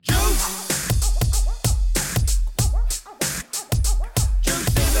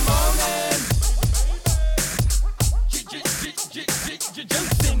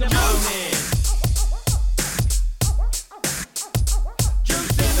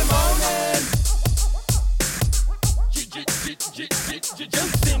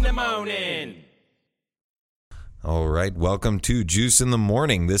Morning. All right, welcome to Juice in the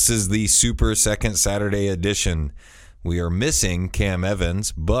Morning. This is the Super Second Saturday edition. We are missing Cam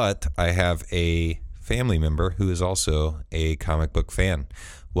Evans, but I have a family member who is also a comic book fan.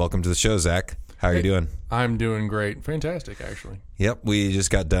 Welcome to the show, Zach. How are you doing? I'm doing great. Fantastic, actually. Yep, we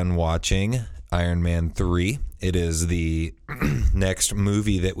just got done watching Iron Man 3. It is the next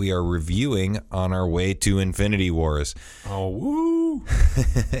movie that we are reviewing on our way to Infinity Wars. Oh, woo!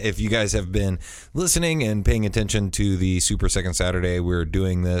 If you guys have been listening and paying attention to the Super Second Saturday, we're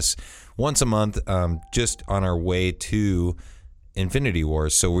doing this once a month just on our way to Infinity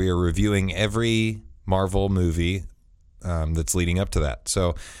Wars. So we are reviewing every Marvel movie that's leading up to that.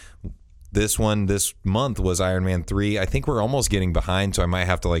 So this month was Iron Man 3. I think we're almost getting behind, so I might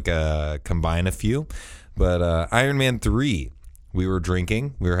have to combine a few. But Iron Man 3, we were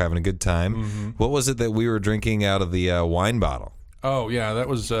drinking. We were having a good time. Mm-hmm. What was it that we were drinking out of the wine bottle? Oh, yeah, that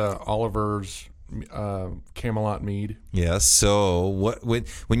was Oliver's Camelot mead. Yes. So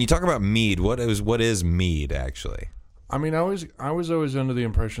when you talk about mead, what is mead actually? I mean, I was always under the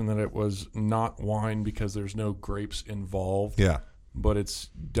impression that it was not wine because there's no grapes involved. Yeah. But it's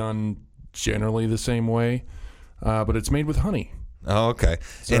done generally the same way, but it's made with honey. Oh, okay.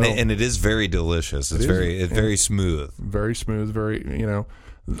 So, and it is very delicious. It's very smooth. Very smooth. Very,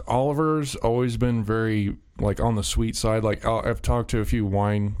 Oliver's always been very on the sweet side. Like I've talked to a few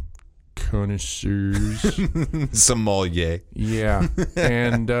wine connoisseurs, sommelier. Yeah,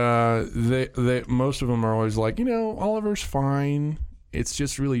 and they most of them are always like, Oliver's fine. It's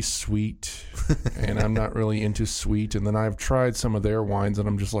just really sweet, and I'm not really into sweet. And then I've tried some of their wines, and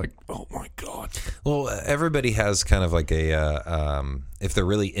I'm just like, oh my God. Well, everybody has kind of like a, if they're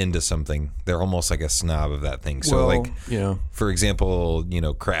really into something, they're almost like a snob of that thing. So for example,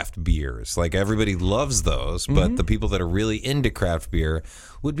 craft beers, like everybody loves those, but the people that are really into craft beer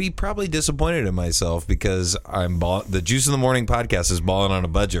would be probably disappointed in myself because the Juice in the Morning podcast is balling on a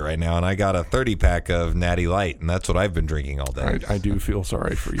budget right now, and I got a 30-pack of Natty Light, and that's what I've been drinking all day. I do feel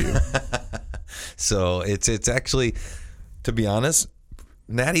sorry for you. So it's actually, to be honest,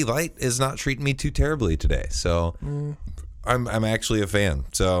 Natty Light is not treating me too terribly today. So I'm actually a fan.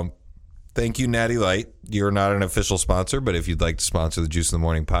 So thank you, Natty Light. You're not an official sponsor, but if you'd like to sponsor the Juice in the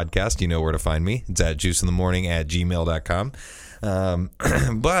Morning podcast, you know where to find me. It's at juiceinthemorning@gmail.com.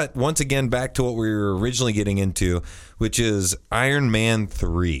 But once again, back to what we were originally getting into, which is Iron Man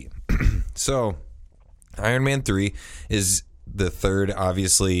 3. So Iron Man 3 is the third,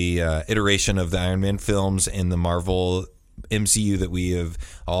 obviously, iteration of the Iron Man films in the Marvel MCU that we have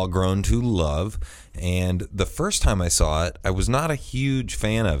all grown to love. And the first time I saw it, I was not a huge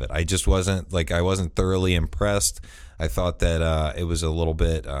fan of it. I just wasn't thoroughly impressed. I thought that it was a little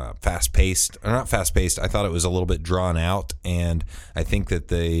bit fast-paced. Or not fast-paced. I thought it was a little bit drawn out. And I think that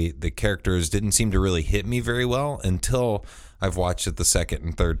the characters didn't seem to really hit me very well until I've watched it the second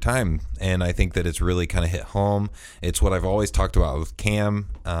and third time. And I think that it's really kind of hit home. It's what I've always talked about with Cam,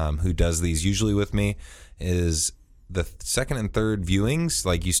 who does these usually with me, is the second and third viewings,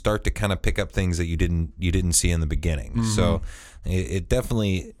 like you start to kind of pick up things that you didn't see in the beginning. Mm-hmm. So it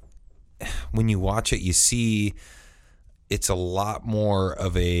definitely, when you watch it, you see it's a lot more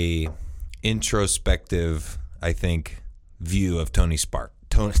of a introspective, I think, view of Tony Stark.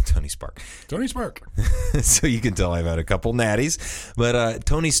 Tony Stark. So you can tell I've had a couple natties, but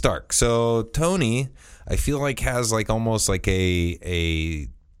Tony Stark. So Tony, I feel like has almost he's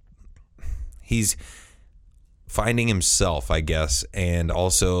finding himself, I guess, and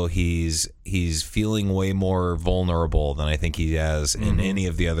also he's feeling way more vulnerable than I think he has in any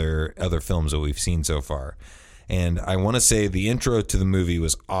of the other films that we've seen so far. And I want to say the intro to the movie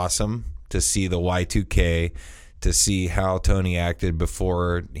was awesome, to see the Y2K, to see how Tony acted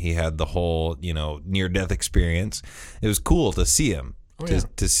before he had the whole, near-death experience. It was cool to see him.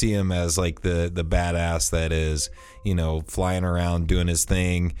 To see him as the badass that is, flying around doing his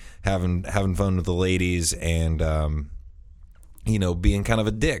thing, having fun with the ladies, and being kind of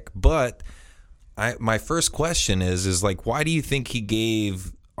a dick. But my first question is why do you think he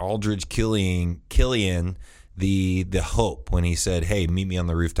gave Aldrich Killian the hope when he said, "Hey, meet me on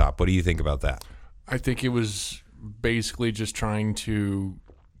the rooftop"? What do you think about that? I think it was basically just trying to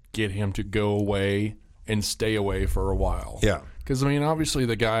get him to go away and stay away for a while. Yeah. Because, obviously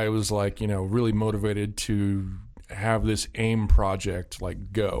the guy was really motivated to have this AIM project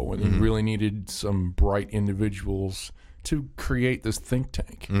go, and he really needed some bright individuals to create this think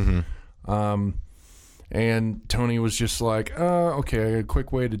tank. And Tony was just like, okay, a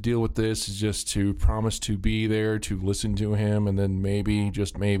quick way to deal with this is just to promise to be there, to listen to him, and then maybe,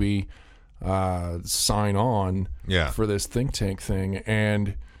 just maybe, sign on for this think tank thing.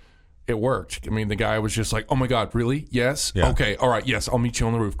 And it worked. I mean, the guy was just like, "Oh my God, really? Yes, Yeah. okay, all right, yes, I'll meet you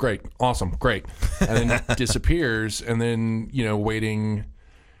on the roof. Great, awesome, great." And then disappears, and then waiting,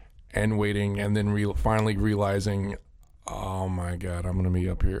 and then finally realizing, "Oh my God, I'm going to be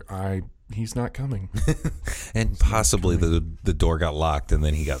up here. He's not coming." And possibly the door got locked and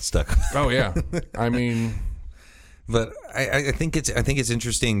then he got stuck. Oh yeah, I mean, But I think it's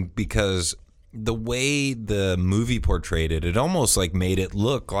interesting because the way the movie portrayed it, it almost like made it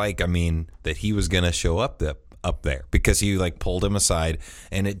look like, that he was going to show up there because he like pulled him aside,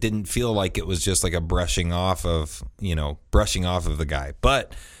 and it didn't feel like it was just like a brushing off of the guy.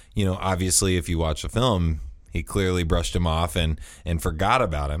 But, obviously if you watch the film, he clearly brushed him off and forgot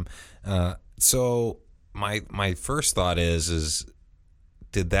about him. So my first thought is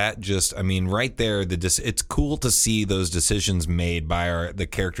did that just, right there, it's cool to see those decisions made by the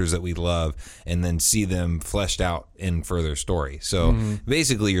characters that we love and then see them fleshed out in further story. So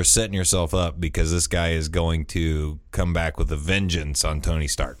basically you're setting yourself up because this guy is going to come back with a vengeance on Tony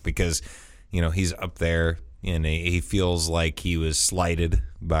Stark because, he's up there and he feels like he was slighted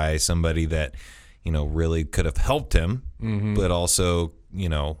by somebody that, really could have helped him, but also,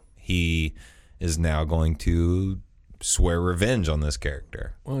 he is now going to swear revenge on this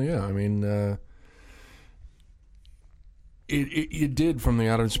character. well, yeah, it did, from the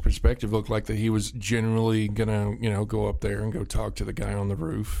audience perspective, look like that he was generally gonna, go up there and go talk to the guy on the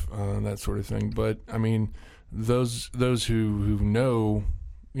roof, that sort of thing. But those who know,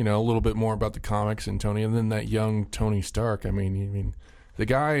 a little bit more about the comics and Tony, and then that young Tony Stark. The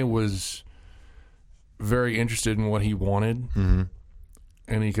guy was very interested in what he wanted. Mm-hmm.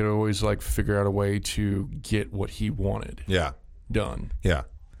 And he could always figure out a way to get what he wanted done. Yeah.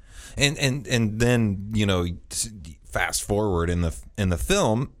 And then, fast forward in the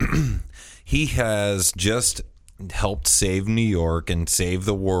film, he has just helped save New York and save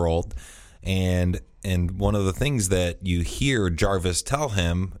the world. And one of the things that you hear Jarvis tell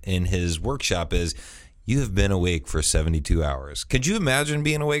him in his workshop is, "You have been awake for 72 hours." Could you imagine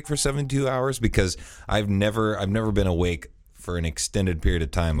being awake for 72 hours? Because I've never been awake for an extended period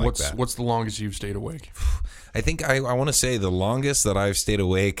of time like that. What's the longest you've stayed awake? I think I want to say the longest that I've stayed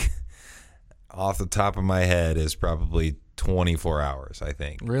awake off the top of my head is probably 24 hours, I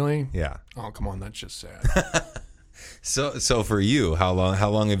think. Really? Yeah. Oh, come on, that's just sad. So for you, how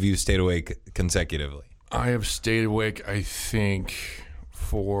long have you stayed awake consecutively? I have stayed awake, I think,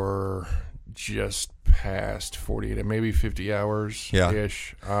 for just past 48, maybe 50 hours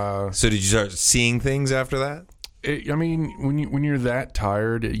ish. So did you start seeing things after that? When you're that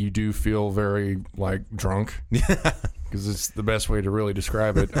tired, you do feel very drunk. Yeah, because it's the best way to really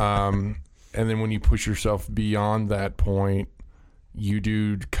describe it. And then when you push yourself beyond that point, you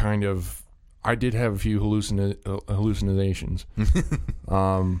do kind of. I did have a few hallucinations.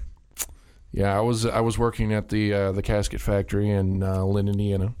 Yeah, I was working at the casket factory in Lynn,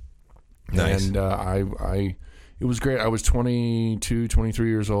 Indiana. Nice. And it was great. I was 22, 23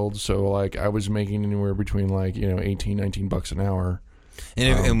 years old, so I was making anywhere between $18, $19 an hour.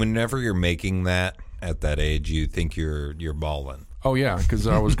 And whenever you're making that at that age, you think you're balling. Oh yeah, because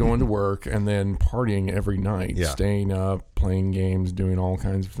I was going to work and then partying every night, staying up, playing games, doing all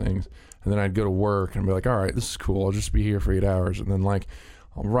kinds of things, and then I'd go to work and be like, "All right, this is cool. I'll just be here for 8 hours," and then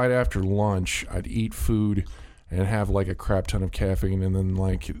right after lunch, I'd eat food and have a crap ton of caffeine, and then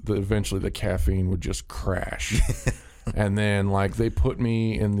eventually the caffeine would just crash. And then they put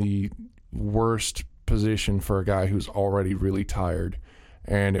me in the worst position for a guy who's already really tired,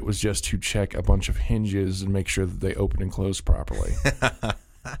 and it was just to check a bunch of hinges and make sure that they open and close properly.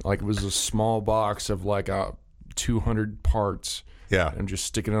 It was a small box of 200 parts. Yeah. And just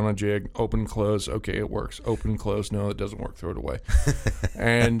stick it on a jig, open, close. Okay, it works. Open, close. No, it doesn't work. Throw it away.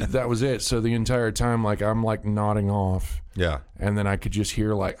 And that was it. So the entire time, I'm nodding off. Yeah. And then I could just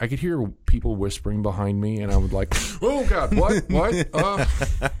hear I could hear people whispering behind me, and I would "Oh God, what?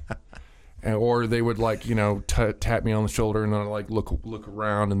 Or they would tap me on the shoulder, and then I'd look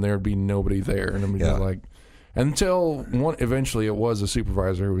around, and there'd be nobody there, and I'm just until eventually it was a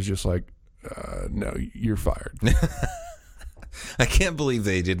supervisor who was just "No, you're fired." I can't believe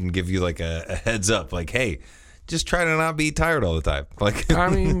they didn't give you a heads up, hey, just try to not be tired all the time.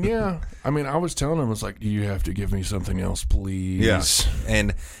 Yeah. I was telling him, I was you have to give me something else, please. Yeah.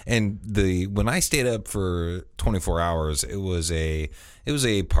 And when I stayed up for 24 hours, it was a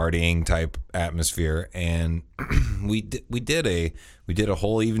partying type atmosphere, and we did a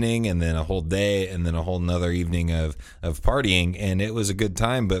whole evening, and then a whole day, and then a whole another evening of partying, and it was a good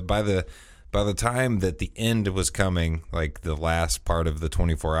time. But by the time that the end was coming, the last part of the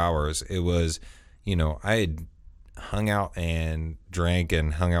 24 hours, it was, I hung out and drank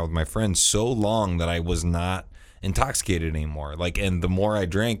and hung out with my friends so long that I was not intoxicated anymore. Like, and the more I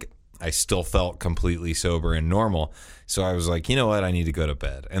drank, I still felt completely sober and normal. So I was like, you know what? I need to go to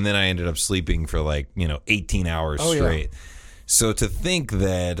bed. And then I ended up sleeping for 18 hours straight. Yeah. So to think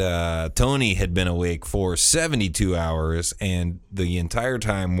that Tony had been awake for 72 hours and the entire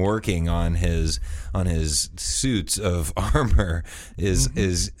time working on his suits of armor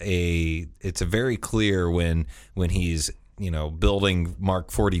is a very clear when he's building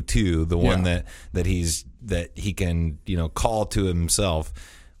Mark 42, the one that he can call to himself.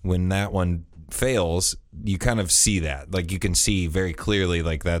 When that one fails, you kind of see that. Like, you can see very clearly,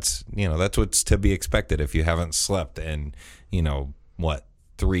 like, that's what's to be expected if you haven't slept in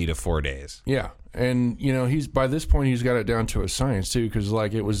 3 to 4 days. Yeah. And he's by this point he's got it down to a science too, because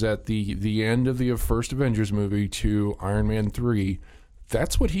like it was at the end of the first Avengers movie to Iron Man 3.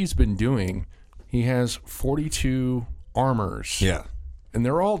 That's what he's been doing. He has 42 armors. Yeah. And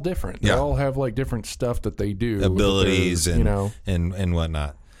they're all different. They all have like different stuff that they do, abilities and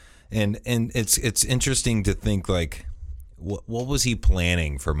whatnot. And it's interesting to think, like, what was he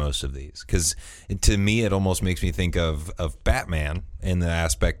planning for most of these? Because to me, it almost makes me think of Batman in the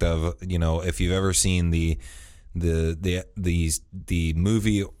aspect of, if you've ever seen the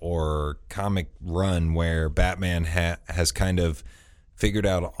movie or comic run where Batman has kind of figured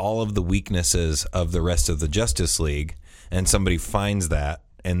out all of the weaknesses of the rest of the Justice League, and somebody finds that,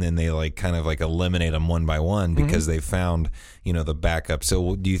 and then they eliminate them one by one because they found the backup.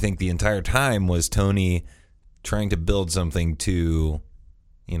 So do you think the entire time was Tony trying to build something to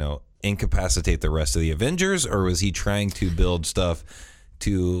incapacitate the rest of the Avengers, or was he trying to build stuff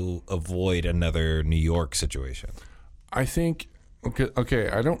to avoid another New York situation? I think okay,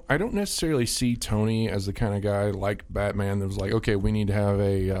 I don't necessarily see Tony as the kind of guy like Batman that was like, okay, we need to have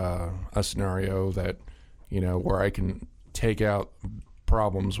a scenario that where I can take out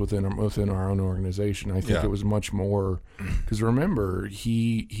problems within our own organization. I think it was much more because remember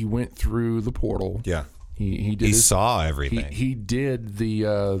he went through the portal. Yeah, he saw everything. He did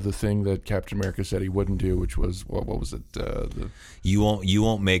the thing that Captain America said he wouldn't do, which was what was it? You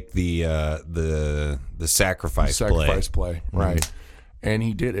won't make the sacrifice play, right? And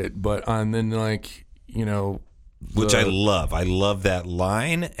he did it, but and then which I love. I love that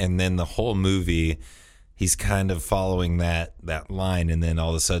line, and then the whole movie. He's kind of following that line, and then all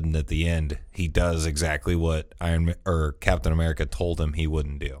of a sudden at the end, he does exactly what Captain America told him he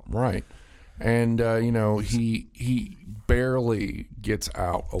wouldn't do. Right, and he barely gets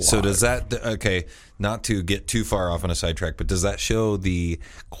out alive. So does that? Okay, not to get too far off on a sidetrack, but does that show the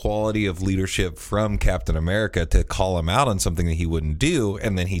quality of leadership from Captain America to call him out on something that he wouldn't do,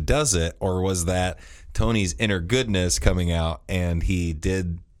 and then he does it, or was that Tony's inner goodness coming out and he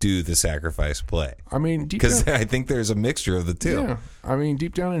did do the sacrifice play? I mean, because I think there's a mixture of the two. Yeah, I mean,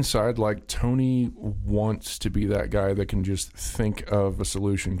 deep down inside, like Tony wants to be that guy that can just think of a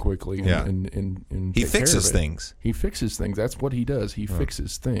solution quickly. And he fixes things. He fixes things. That's what he does. He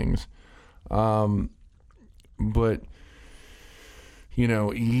fixes things. But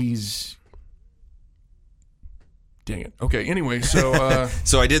he's. Dang it. Okay. Anyway, so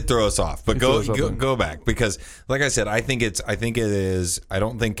so I did throw us off, but go back because, like I said, I think it is. I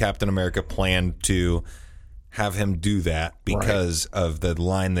don't think Captain America planned to have him do that because of the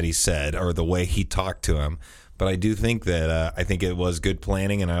line that he said or the way he talked to him. But I do think that I think it was good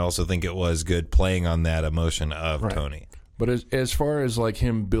planning, and I also think it was good playing on that emotion of Tony. But as far as like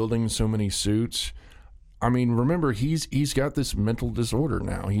him building so many suits. I mean, remember he's got this mental disorder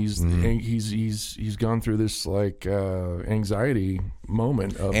now. He's gone through this like anxiety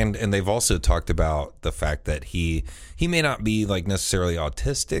moment of, and they've also talked about the fact that he may not be like necessarily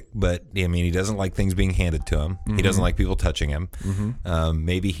autistic, but I mean he doesn't like things being handed to him. He doesn't like people touching him.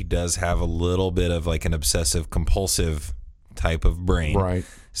 Maybe he does have a little bit of like an obsessive compulsive type of brain. Right.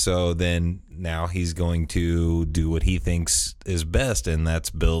 So then now he's going to do what he thinks is best, and that's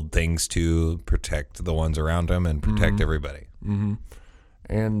build things to protect the ones around him and protect everybody. Mm-hmm.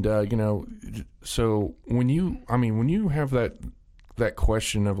 And, so when you have that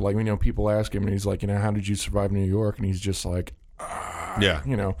question of like, people ask him and he's like, how did you survive New York? And he's just like,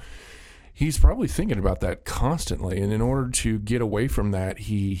 he's probably thinking about that constantly. And in order to get away from that,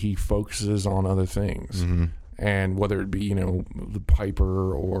 he focuses on other things. Mm-hmm. And whether it be, the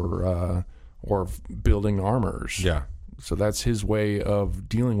Piper or building armors. Yeah. So that's his way of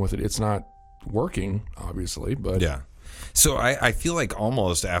dealing with it. It's not working, obviously, but yeah. So I feel like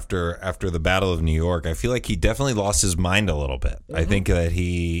almost after the Battle of New York, I feel like he definitely lost his mind a little bit. I think that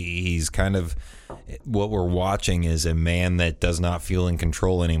he's kind of, what we're watching is a man that does not feel in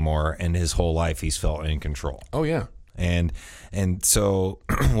control anymore, and his whole life he's felt in control. Oh yeah. And so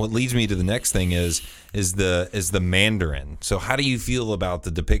what leads me to the next thing is the Mandarin. So how do you feel about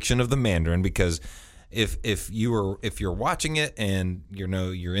the depiction of the Mandarin? Because if you're watching it and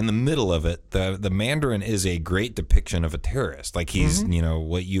you're in the middle of it, the Mandarin is a great depiction of a terrorist. Like he's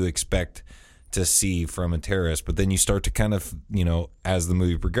what you expect to see from a terrorist, but then you start to kind of as the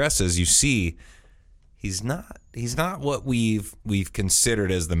movie progresses, you see he's not what we've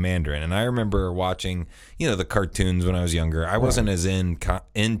considered as the Mandarin. And I remember watching the cartoons when I was younger. I wasn't as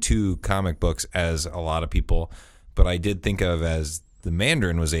into comic books as a lot of people, but I did think of as the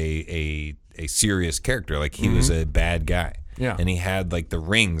Mandarin was a serious character. Like he was a bad guy. Yeah. And he had like the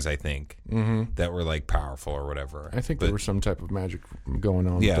rings, I think, that were like powerful or whatever. I think there was some type of magic going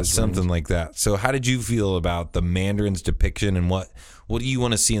on. Yeah, something like that. So how did you feel about the Mandarin's depiction, and what do you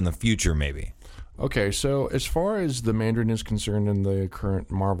want to see in the future maybe? Okay, so as far as the Mandarin is concerned in the current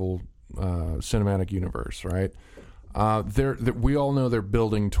Marvel cinematic universe, right? We all know they're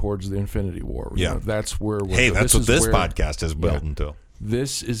building towards the Infinity War. Yeah, that's where. That's what this podcast is building to.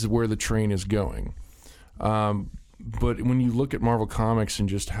 This is where the train is going. But when you look at Marvel Comics and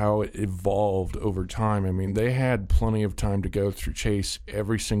just how it evolved over time, I mean, they had plenty of time to go through, chase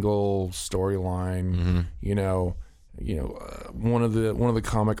every single storyline. One of the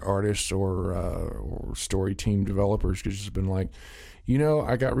comic artists or story team developers could just have been like,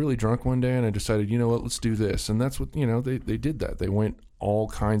 I got really drunk one day and I decided, let's do this. And that's what, they did that. They went all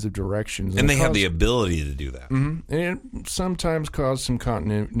kinds of directions. And they have the ability to do that. Mm-hmm. And it sometimes caused some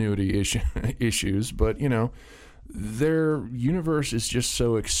continuity issues, but, their universe is just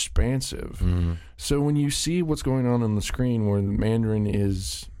so expansive. Mm-hmm. So when you see what's going on the screen where the Mandarin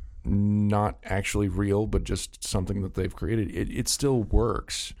is not actually real, but just something that they've created, it still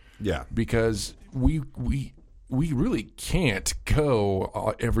works. Yeah. Because we really can't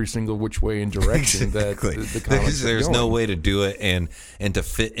go every single which way in direction exactly. that the comics There's no way to do it and to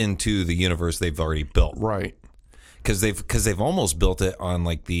fit into the universe they've already built. Right. Because they've almost built it on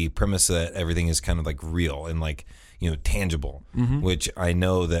like the premise that everything is kind of like real and like tangible, which I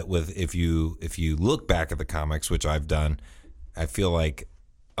know that if you look back at the comics, which I've done, I feel like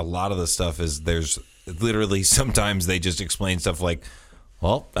a lot of the stuff is there's literally sometimes they just explain stuff like,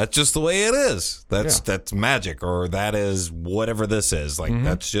 well, that's just the way it is. That's magic, or that is whatever this is. Like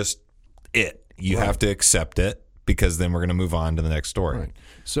that's just it. You have to accept it, because then we're going to move on to the next story. Right.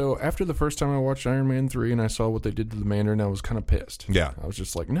 So after the first time I watched Iron Man 3 and I saw what they did to the Mandarin, I was kind of pissed. Yeah. I was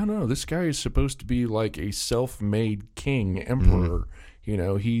just like, no, this guy is supposed to be like a self-made king, emperor.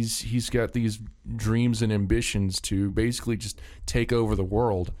 He's got these dreams and ambitions to basically just take over the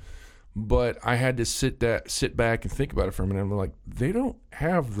world. But I had to sit back and think about it for a minute. I'm like, they don't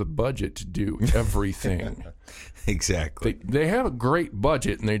have the budget to do everything. Exactly. They have a great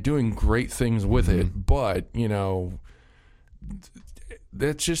budget and they're doing great things with it, but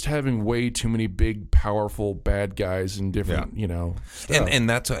that's just having way too many big, powerful bad guys and different, stuff. And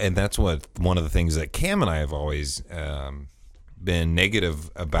that's what one of the things that Cam and I have always been negative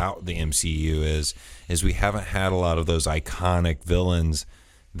about the MCU is we haven't had a lot of those iconic villains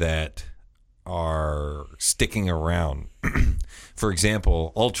that are sticking around. For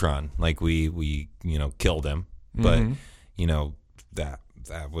example, Ultron, like we killed him, but that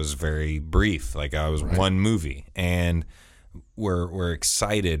was very brief. Like I was one movie, and we're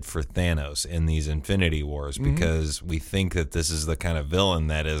excited for Thanos in these Infinity Wars because we think that this is the kind of villain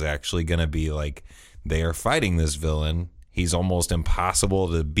that is actually going to be like, they are fighting this villain. He's almost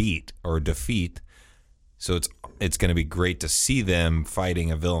impossible to beat or defeat. So it's going to be great to see them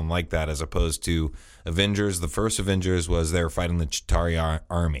fighting a villain like that, as opposed to Avengers. The first Avengers was they were fighting the Chitauri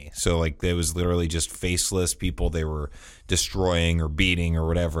army. So like it was literally just faceless people they were destroying or beating or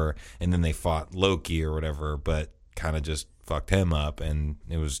whatever, and then they fought Loki or whatever, but kind of just fucked him up and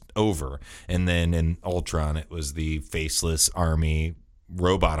it was over. And then in Ultron, it was the faceless army,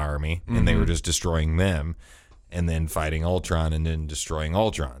 robot army, and they were just destroying them. And then fighting Ultron and then destroying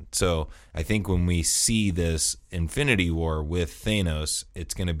Ultron. So I think when we see this Infinity War with Thanos,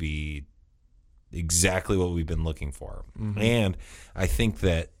 it's going to be exactly what we've been looking for. And I think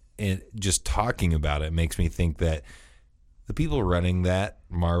that just talking about it makes me think that the people running that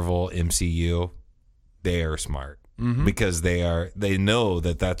Marvel MCU, they are smart because they know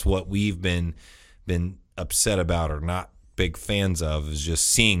that that's what we've been upset about or not big fans of, is just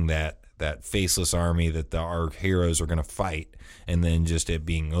seeing that faceless army that our heroes are going to fight, and then just it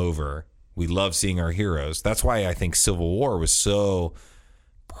being over We love seeing our heroes. That's why I think Civil War was so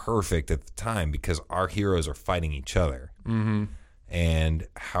perfect at the time, because our heroes are fighting each other. Mm-hmm. And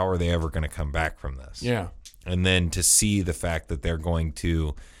how are they ever going to come back from this? Yeah. And then to see the fact that they're going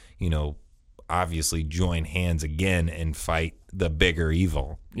to, obviously join hands again and fight the bigger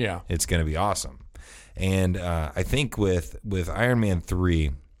evil. Yeah. It's going to be awesome. And I think with Iron Man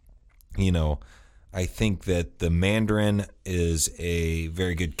 3, I think that the Mandarin is a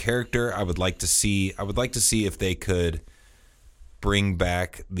very good character. I would like to see if they could bring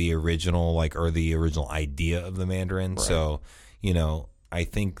back the original, or the original idea of the Mandarin. Right. So, I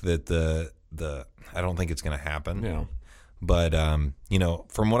think that I don't think it's going to happen. Yeah. But,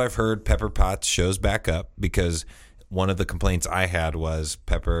 from what I've heard, Pepper Potts shows back up, because one of the complaints I had was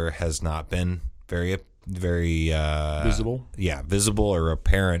Pepper has not been very visible. Yeah, visible or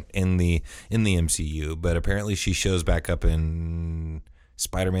apparent in the MCU, but apparently she shows back up in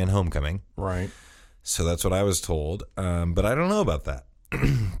Spider-Man Homecoming. Right. So that's what I was told. But I don't know about that.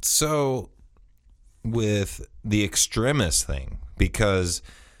 So with the Extremis thing, because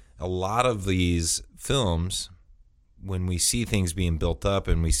a lot of these films, when we see things being built up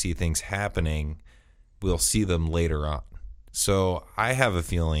and we see things happening, we'll see them later on. So I have a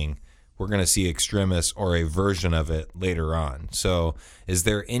feeling we're going to see Extremis or a version of it later on. So is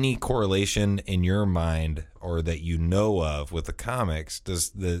there any correlation in your mind, or that you know of, with the comics?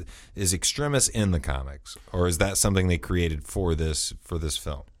 Is Extremis in the comics, or is that something they created for this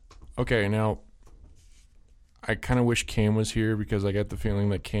film? Okay, now I kind of wish Cam was here, because I got the feeling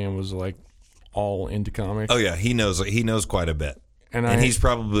that Cam was all into comics. Oh yeah, he knows quite a bit. And he's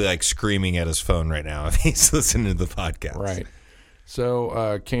probably screaming at his phone right now if he's listening to the podcast. Right.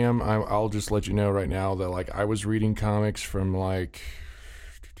 So, Cam, I'll just let you know right now that I was reading comics from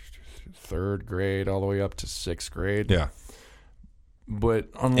 3rd grade all the way up to 6th grade. Yeah. But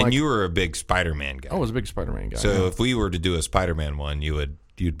and you were a big Spider-Man guy. I was a big Spider-Man guy. So if we were to do a Spider-Man one,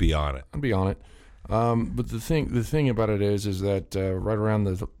 you'd be on it. I'd be on it. But the thing about it is that right around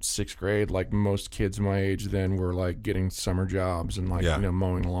the 6th grade, most kids my age then were getting summer jobs and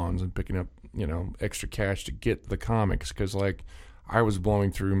mowing lawns and picking up extra cash to get the comics, because I was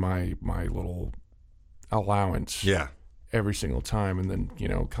blowing through my little allowance every single time, and then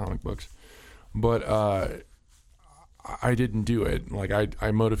comic books. But I didn't do it.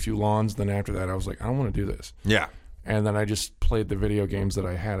 I mowed a few lawns, then after that I was like, I don't want to do this. Yeah. And then I just played the video games that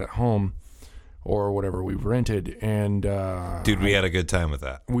I had at home, or whatever we rented, and dude, we had a good time with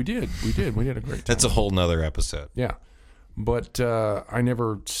that. We did we had a great time. That's a whole nother episode. Yeah, but I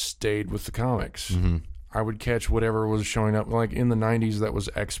never stayed with the comics. Mm-hmm. I would catch whatever was showing up. In the 90s, that was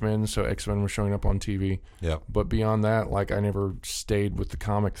X-Men, so X-Men was showing up on TV. Yeah. But beyond that, I never stayed with the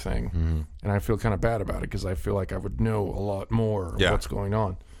comic thing. Mm-hmm. And I feel kind of bad about it, because I feel like I would know a lot more of what's going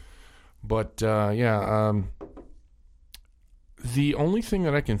on. But, the only thing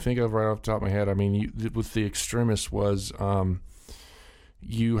that I can think of right off the top of my head, with the Extremis was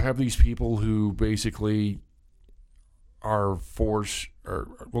you have these people who basically are forced,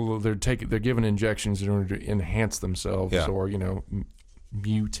 they're given injections in order to enhance themselves, or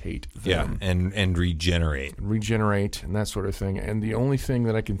mutate them, and regenerate and that sort of thing. And the only thing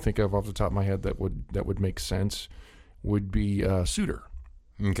that I can think of off the top of my head that would make sense would be Suitor.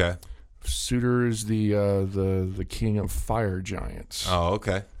 Okay. Suitor is the king of fire giants. Oh,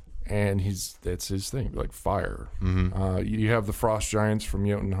 okay. And that's his thing, fire. Mm-hmm. You have the frost giants from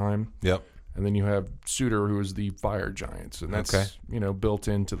Jotunheim. Yep. And then you have Suitor, who is the fire giants, and that's built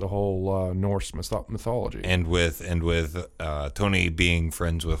into the whole Norse mythology. And with Tony being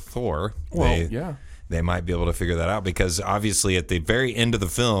friends with Thor, they might be able to figure that out, because obviously at the very end of the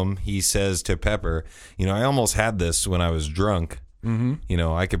film, he says to Pepper, I almost had this when I was drunk. Mm-hmm.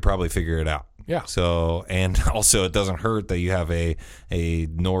 I could probably figure it out. Yeah. So, and also it doesn't hurt that you have a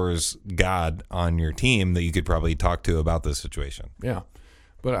Norse god on your team that you could probably talk to about this situation. Yeah.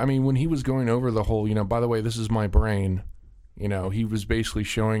 But when he was going over the whole, by the way, this is my brain, he was basically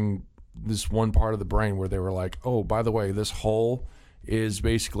showing this one part of the brain where they were like, oh, by the way, this hole is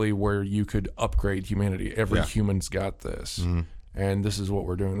basically where you could upgrade humanity. Every human's got this. Mm-hmm. And this is what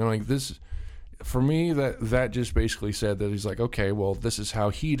we're doing. They're this, for me, that just basically said that he's like, okay, well, this is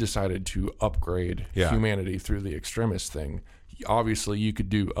how he decided to upgrade humanity through the Extremis thing. Obviously, you could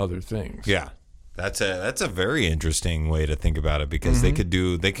do other things. Yeah. That's a very interesting way to think about it, because they could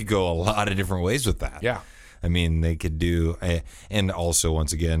go a lot of different ways with that. Yeah. They could do, and also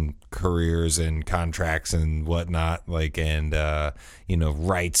once again, careers and contracts and whatnot, rights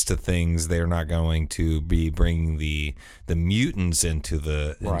to things. They're not going to be bringing the mutants into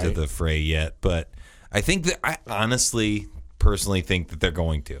the fray yet. But I think that, honestly, personally think that they're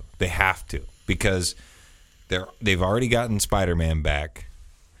going to. They have to, because they've already gotten Spider-Man back.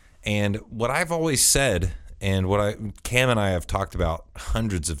 And what I've always said, and what Cam and I have talked about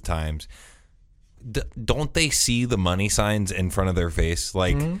hundreds of times, don't they see the money signs in front of their face?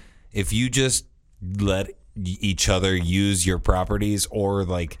 Like, if you just let each other use your properties, or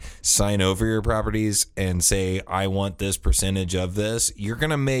like sign over your properties and say, I want this percentage of this, you're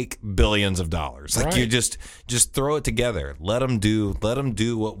gonna make billions of dollars. Like, you just throw it together. Let them do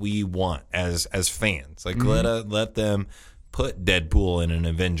what we want as fans. Like, let them put Deadpool in an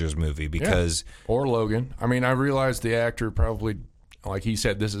Avengers movie, because or Logan. I mean, I realized the actor probably, like he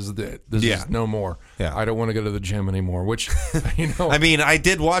said, this is no more. Yeah. I don't want to go to the gym anymore, which, I mean, I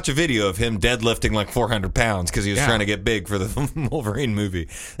did watch a video of him deadlifting like 400 pounds because he was trying to get big for the Wolverine movie.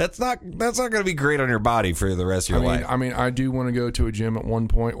 That's not going to be great on your body for the rest of your life. I mean, I do want to go to a gym at one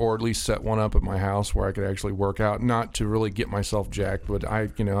point, or at least set one up at my house where I could actually work out, not to really get myself jacked, but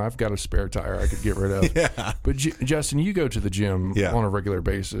I've got a spare tire I could get rid of. Yeah. But Justin, you go to the gym on a regular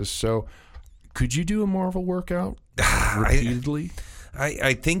basis, so could you do a Marvel workout repeatedly?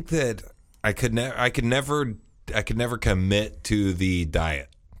 I think that I could never commit to the diet,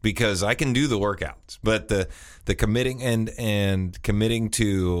 because I can do the workouts, but the committing and committing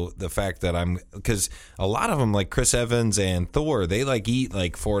to the fact that because a lot of them, like Chris Evans and Thor, they like eat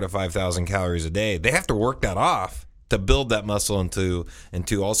like 4,000 to 5,000 calories a day. They have to work that off to build that muscle and to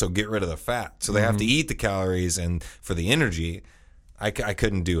also get rid of the fat. So they have to eat the calories, and for the energy. I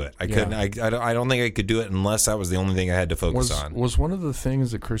couldn't do it. I couldn't. I don't think I could do it unless that was the only thing I had to focus on. Was one of the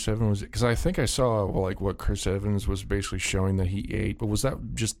things that Chris Evans was, because I think I saw like what Chris Evans was basically showing that he ate, but was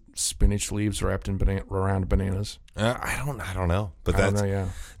that just spinach leaves wrapped in around bananas? I don't know. But I don't know,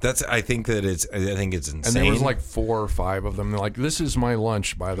 that's. I think it's insane. And there was like 4 or 5 of them. They're like, this is my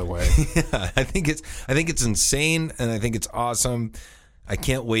lunch, by the way. Yeah, I think it's insane, and I think it's awesome. I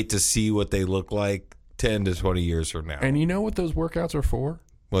can't wait to see what they look like 10 to 20 years from now. And you know what those workouts are for?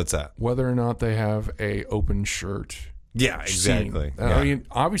 What's that? Whether or not they have a open shirt. Yeah, exactly. I mean,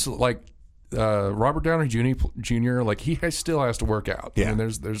 obviously, like Robert Downey Jr., like he still has to work out. Yeah. I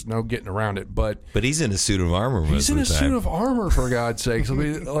mean, there's no getting around it. But he's in a suit of armor. He's in a suit of armor, for God's sakes. I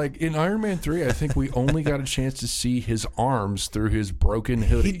mean, like in Iron Man 3, I think we only got a chance to see his arms through his broken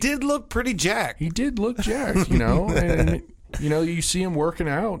hoodie. He did look pretty jacked. He did look jacked, and you see him working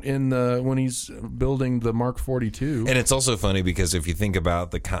out when he's building the Mark 42. And it's also funny because if you think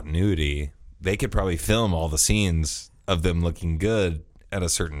about the continuity, they could probably film all the scenes of them looking good at a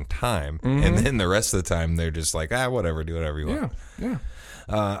certain time, and then the rest of the time they're just like, whatever, do whatever you want. Yeah.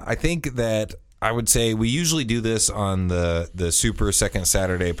 I think that I would say we usually do this on the Super Second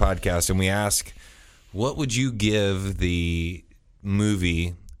Saturday podcast, and we ask, what would you give the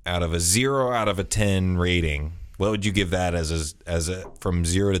movie out of a 0 out of a 10 rating? What would you give that as a from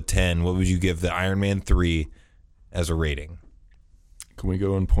 0 to 10? What would you give the Iron Man 3 as a rating? Can we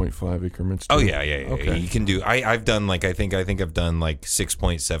go in 0.5 increments? Oh yeah. Okay. You can do. I've done like I think I've done like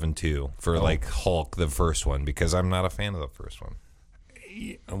 6.72 for like Hulk, the first one, because I'm not a fan of the first one.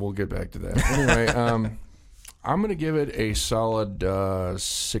 And we'll get back to that. Anyway, I'm going to give it a solid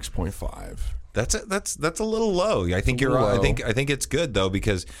 6.5. That's a little low. I think you're. I think it's good though,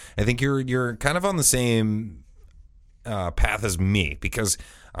 because I think you're kind of on the same path as me, because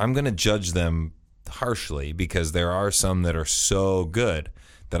I'm going to judge them harshly, because there are some that are so good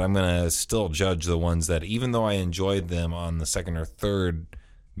that I'm going to still judge the ones that, even though I enjoyed them on the second or third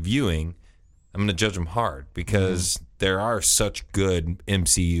viewing, I'm going to judge them hard, because there are such good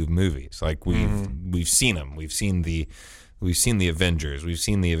MCU movies. Like we've seen them. We've seen the Avengers. We've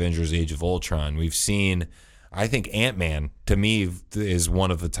seen the Avengers Age of Ultron. We've seen, I think Ant-Man to me is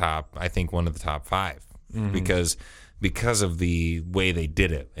one of the top 5 because of the way they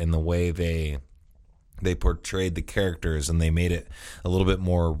did it and the way they portrayed the characters, and they made it a little bit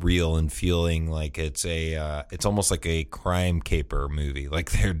more real and feeling like it's almost like a crime caper movie.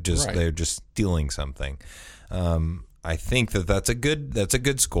 Like they're just stealing something. I think that's a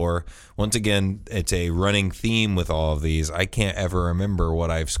good score. Once again, it's a running theme with all of these. I can't ever remember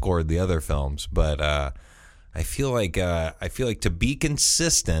what I've scored the other films, but I feel like to be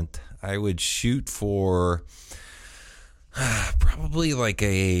consistent, I would shoot for probably like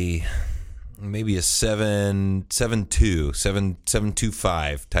maybe a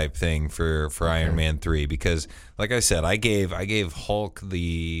 7.25 type thing for Iron Man 3, because like I said, I gave Hulk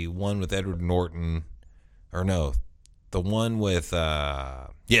the one with Edward Norton, or no, the one with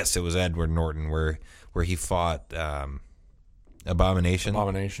yes, it was Edward Norton where he fought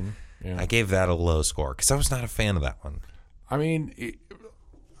Abomination. Yeah. I gave that a low score because I was not a fan of that one. I mean,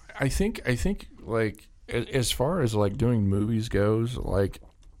 I think like as far as like doing movies goes, like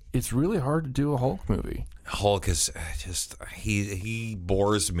it's really hard to do a Hulk movie. Hulk is just he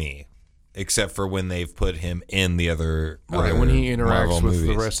bores me, except for when they've put him in the other when he interacts Marvel with movies.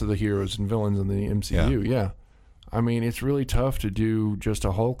 the rest of the heroes and villains in the MCU. Yeah. I mean, it's really tough to do just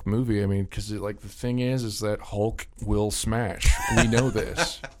a Hulk movie. I mean, because like the thing is that Hulk will smash. We know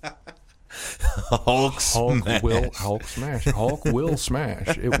this. Hulk smash. Hulk smash. Hulk will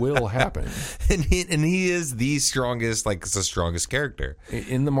smash. It will happen. And he is the strongest, like the strongest character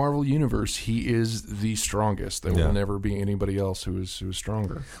In the Marvel universe. He is the strongest. There will never be anybody else who is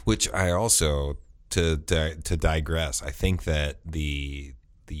stronger. Which I also to digress. I think that the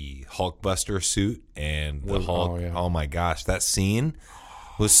Hulkbuster suit and the Hulk. Oh my gosh, that scene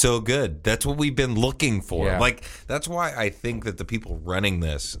was so good. That's what we've been looking for. Yeah. Like that's why I think that the people running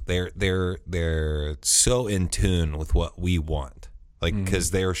this, they're so in tune with what we want. Like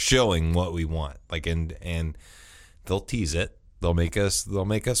because they're showing what we want. Like and they'll tease it. They'll make us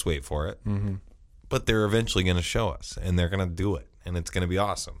wait for it. Mm-hmm. But they're eventually going to show us, and they're going to do it, and it's going to be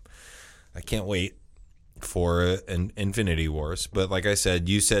awesome. I can't wait for an Infinity Wars. But like I said,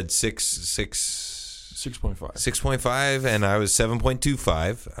 you said 6.5, and I was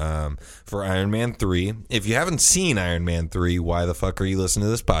 7.25 for Iron Man 3. If you haven't seen Iron Man 3, why the fuck are you listening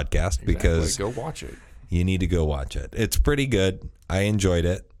to this podcast? Because go watch it. You need to go watch it. It's pretty good. I enjoyed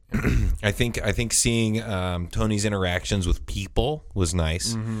it. I think seeing Tony's interactions with people was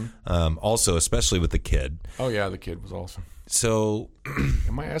nice. Mm-hmm. Also, especially with the kid. Oh yeah, the kid was awesome. So,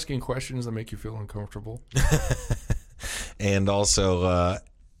 am I asking questions that make you feel uncomfortable? And also,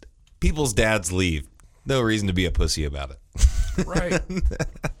 people's dads leave. No reason to be a pussy about it. Right.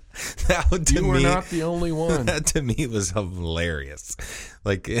 You were not the only one. That to me was hilarious.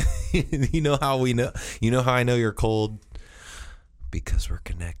 Like, you know how I know you're cold? Because we're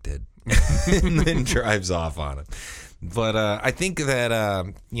connected. And then drives off on it. But I think that, I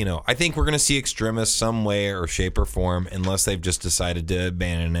think we're going to see Extremis some way or shape or form, unless they've just decided to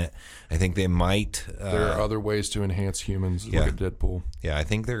abandon it. I think they might. There are other ways to enhance humans. Look at Deadpool. Yeah, I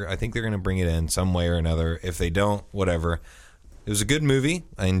think they're going to bring it in some way or another. If they don't, whatever. It was a good movie.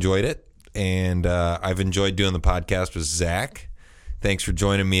 I enjoyed it. And I've enjoyed doing the podcast with Zach. Thanks for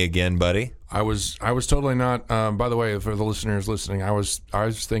joining me again, buddy. I was totally not. By the way, for the listeners listening, I was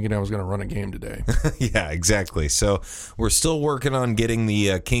thinking I was going to run a game today. Yeah, exactly. So we're still working on getting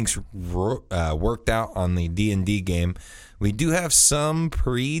the kinks worked out on the D&D game. We do have some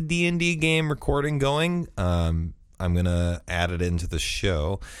pre-D&D game recording going. I'm going to add it into the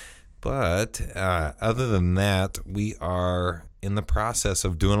show. But other than that, we are in the process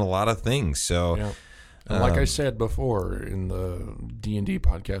of doing a lot of things. So. Yeah. Like I said before in the D&D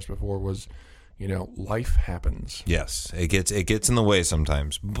podcast before was, life happens. Yes, it gets in the way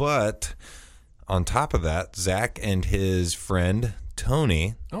sometimes. But on top of that, Zach and his friend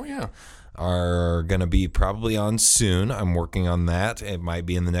Tony are going to be probably on soon. I'm working on that. It might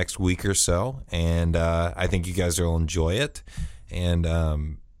be in the next week or so. And I think you guys will enjoy it. And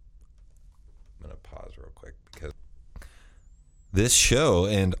I'm going to pause real quick because this show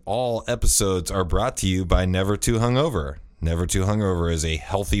and all episodes are brought to you by Never Too Hungover. Never Too Hungover is a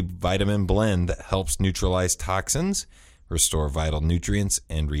healthy vitamin blend that helps neutralize toxins, restore vital nutrients,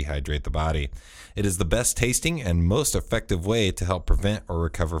 and rehydrate the body. It is the best tasting and most effective way to help prevent or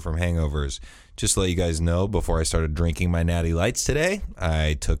recover from hangovers. Just to let you guys know, before I started drinking my Natty Lights today,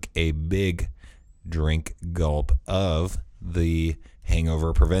 I took a big drink gulp of the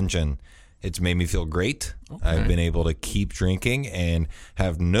hangover prevention. It's made me feel great. Okay. I've been able to keep drinking and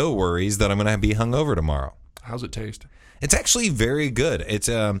have no worries that I'm going to be hungover tomorrow. How's it taste? It's actually very good. It's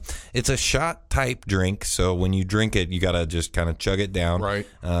a shot type drink, so when you drink it, you got to just kind of chug it down. Right.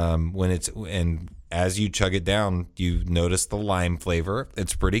 And as you chug it down, you notice the lime flavor.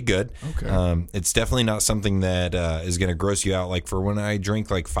 It's pretty good. Okay. It's definitely not something that is going to gross you out. Like for when I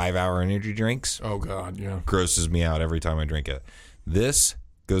drink like 5-hour energy drinks. Oh God, yeah. Grosses me out every time I drink it. This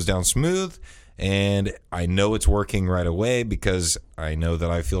goes down smooth, and I know it's working right away because I know that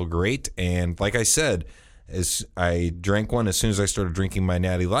I feel great. And like I said, as I drank one as soon as I started drinking my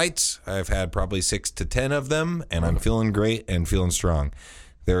Natty Lights. I've had probably 6 to 10 of them, and I'm feeling great and feeling strong.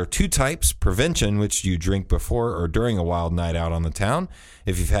 There are 2 types: prevention, which you drink before or during a wild night out on the town.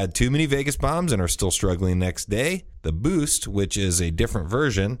 If you've had too many Vegas bombs and are still struggling next day, the boost, which is a different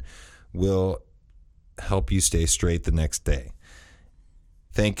version, will help you stay straight the next day.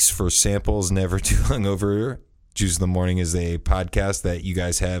 Thanks for samples. Never Too Hungover. Juice in the Morning is a podcast that you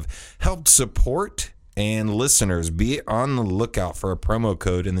guys have helped support. And listeners, be on the lookout for a promo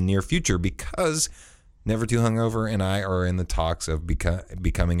code in the near future because Never Too Hungover and I are in the talks of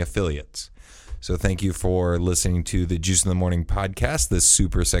becoming affiliates. So thank you for listening to the Juice in the Morning podcast, this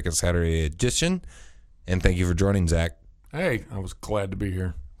super second Saturday edition. And thank you for joining, Zach. Hey, I was glad to be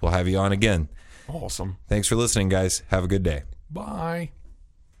here. We'll have you on again. Awesome. Thanks for listening, guys. Have a good day. Bye.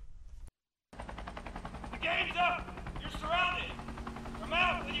 The game's up. You're surrounded. Come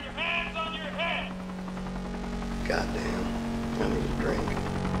out with your hands on your head. Goddamn, I need a drink.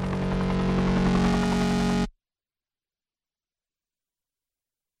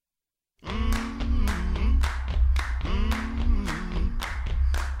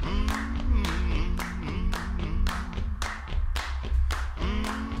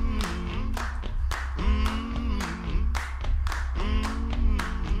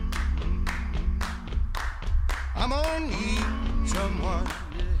 I'm gonna need someone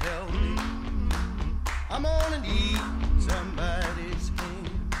to help me. I'm gonna need somebody's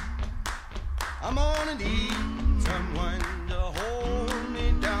hand. I'm gonna need someone to hold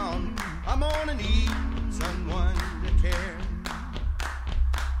me down. I'm gonna need someone to care.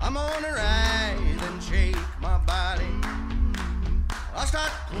 I'm gonna rise and shake my body. I'll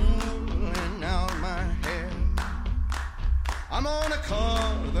start pulling out my hair. I'm gonna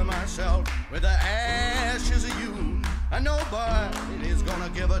cover myself with the ashes of you, and nobody's gonna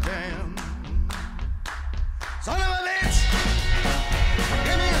give a damn. Son of a bitch,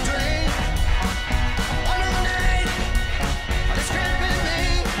 give me a drink. One of the night, it's creeping me.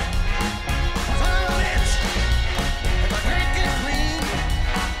 Son of a bitch, if I drink it clean,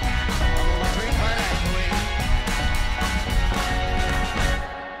 I'm gonna drink my life away.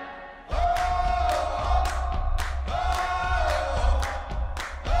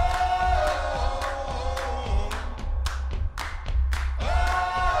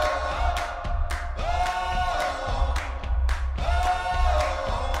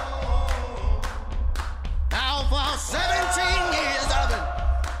 Now for 17 years I've been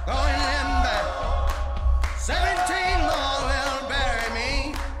going them back. 17 more will bury me.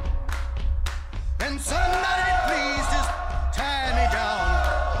 And somebody please just tie me down.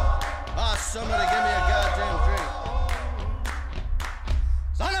 Oh, somebody give me a goddamn drink.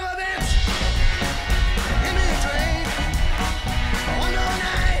 Son of a bitch, give me a drink. One more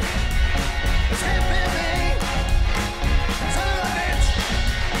night, it's keeping me. Son of a bitch,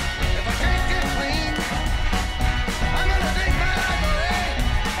 if I can't get clean, I'm gonna take my life away.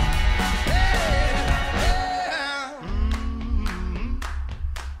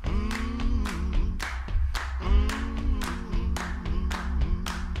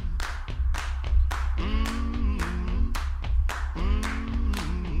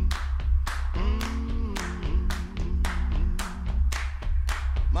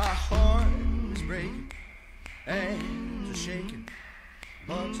 My heart is breaking, hands are shaking,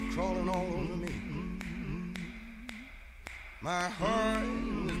 bugs are crawling all over me. My heart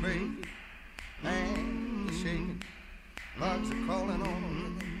is breaking, hands are shaking, bugs are crawling all over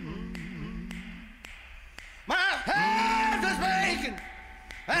me. My hands are breaking,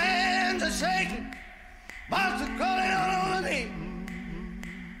 hands are shaking, bugs are crawling all over me.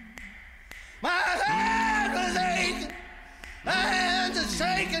 My hands are aching, my hands are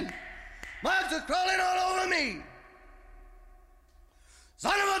shaking, bugs are crawling all over me.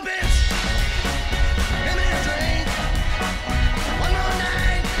 Son of a bitch!